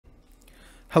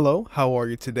Hello, how are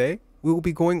you today? We will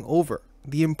be going over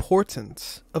the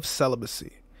importance of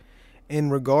celibacy in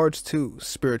regards to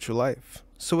spiritual life.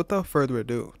 So without further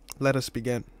ado, let us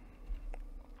begin.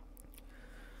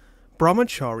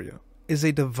 Brahmacharya is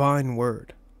a divine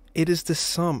word. It is the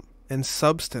sum and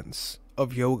substance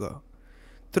of yoga.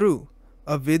 Through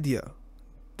avidya,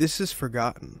 this is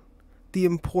forgotten. The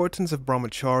importance of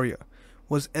brahmacharya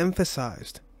was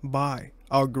emphasized by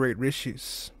our great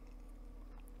rishis.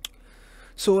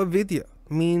 So avidya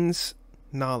means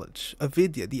knowledge.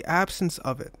 Avidya, the absence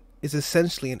of it, is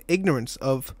essentially an ignorance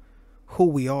of who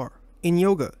we are. In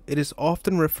yoga, it is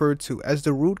often referred to as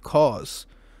the root cause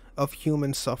of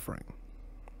human suffering.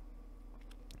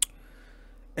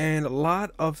 And a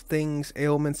lot of things,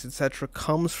 ailments, etc.,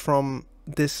 comes from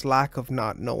this lack of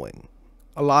not knowing.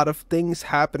 A lot of things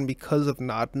happen because of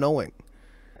not knowing.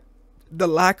 The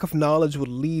lack of knowledge would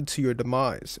lead to your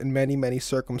demise in many, many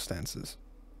circumstances.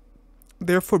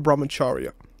 Therefore,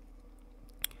 brahmacharya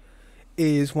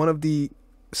is one of the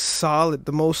solid,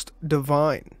 the most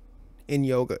divine in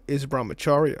yoga is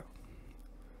brahmacharya.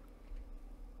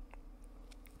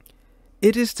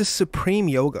 It is the supreme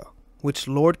yoga which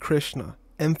Lord Krishna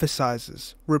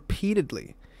emphasizes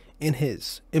repeatedly in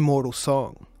his immortal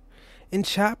song. In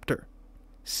chapter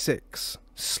 6,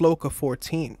 sloka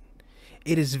 14,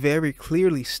 it is very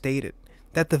clearly stated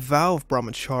that the vow of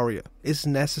brahmacharya is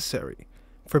necessary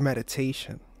for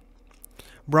meditation.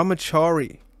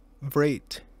 Brahmachari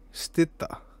Vrat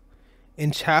Stita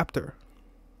in chapter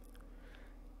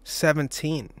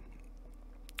 17,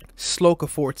 sloka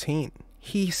 14,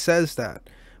 he says that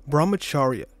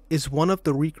brahmacharya is one of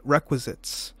the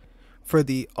requisites for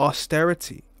the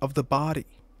austerity of the body.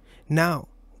 Now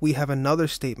we have another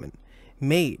statement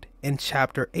made in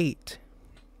chapter 8,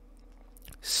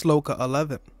 sloka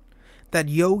 11, that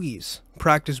yogis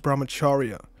practice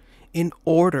brahmacharya in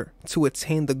order to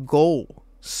attain the goal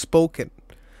spoken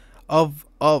of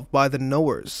by the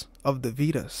knowers of the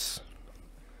Vedas.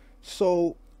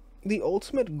 So the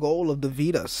ultimate goal of the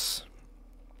Vedas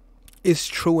is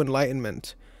true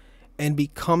enlightenment and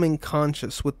becoming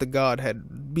conscious with the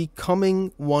Godhead,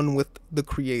 becoming one with the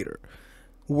Creator,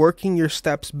 working your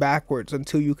steps backwards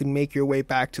until you can make your way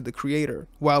back to the Creator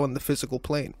while in the physical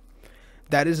plane.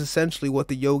 That is essentially what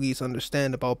the yogis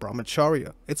understand about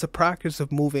brahmacharya. It's a practice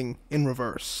of moving in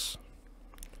reverse.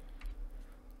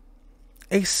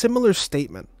 A similar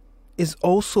statement is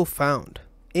also found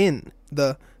in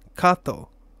the Katha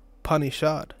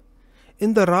Upanishad.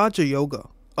 In the Raja Yoga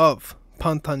of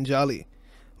Patanjali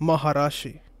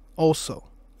Maharishi, also,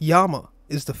 yama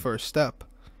is the first step.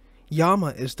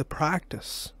 Yama is the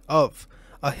practice of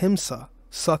ahimsa,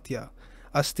 satya,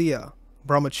 asteya,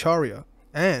 brahmacharya,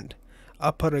 and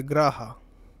aparigraha,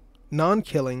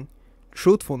 non-killing,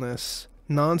 truthfulness,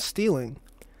 non-stealing,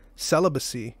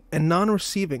 celibacy, and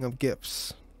non-receiving of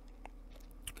gifts.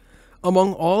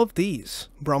 Among all of these,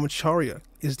 brahmacharya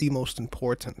is the most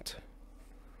important.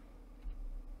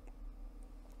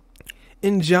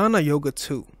 In Jnana Yoga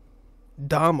 2,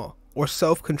 Dhamma, or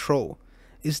self-control,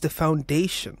 is the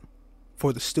foundation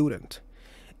for the student.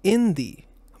 In the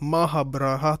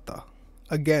Mahabharata,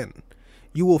 again,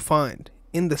 you will find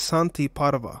in the Santi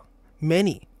Parva,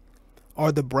 many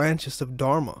are the branches of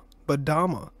Dharma, but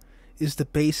Dhamma is the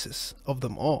basis of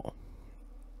them all.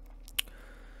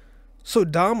 So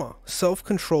Dhamma,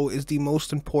 self-control, is the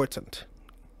most important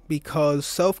because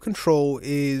self-control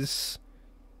is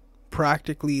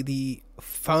practically the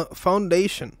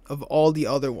foundation of all the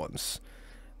other ones.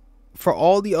 For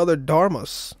all the other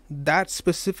dharmas, that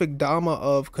specific dhamma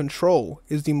of control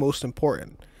is the most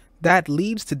important. That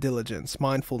leads to diligence,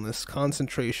 mindfulness,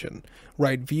 concentration,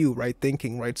 right view, right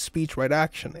thinking, right speech, right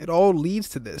action. It all leads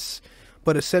to this.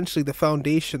 But essentially the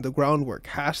foundation, the groundwork,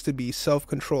 has to be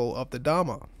self-control of the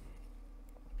Dhamma.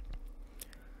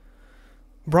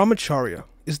 Brahmacharya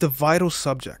is the vital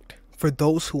subject for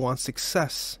those who want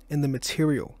success in the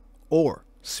material or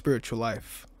spiritual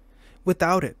life.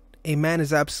 Without it, a man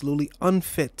is absolutely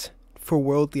unfit for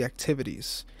worldly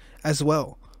activities, as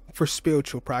well for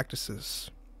spiritual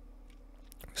practices.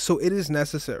 So it is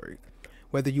necessary,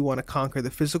 whether you want to conquer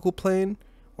the physical plane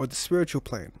or the spiritual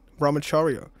plane.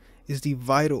 Brahmacharya is the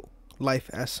vital life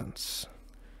essence.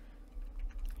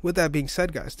 With that being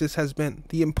said, guys, this has been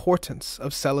the importance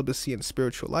of celibacy in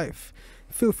spiritual life.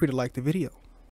 Feel free to like the video,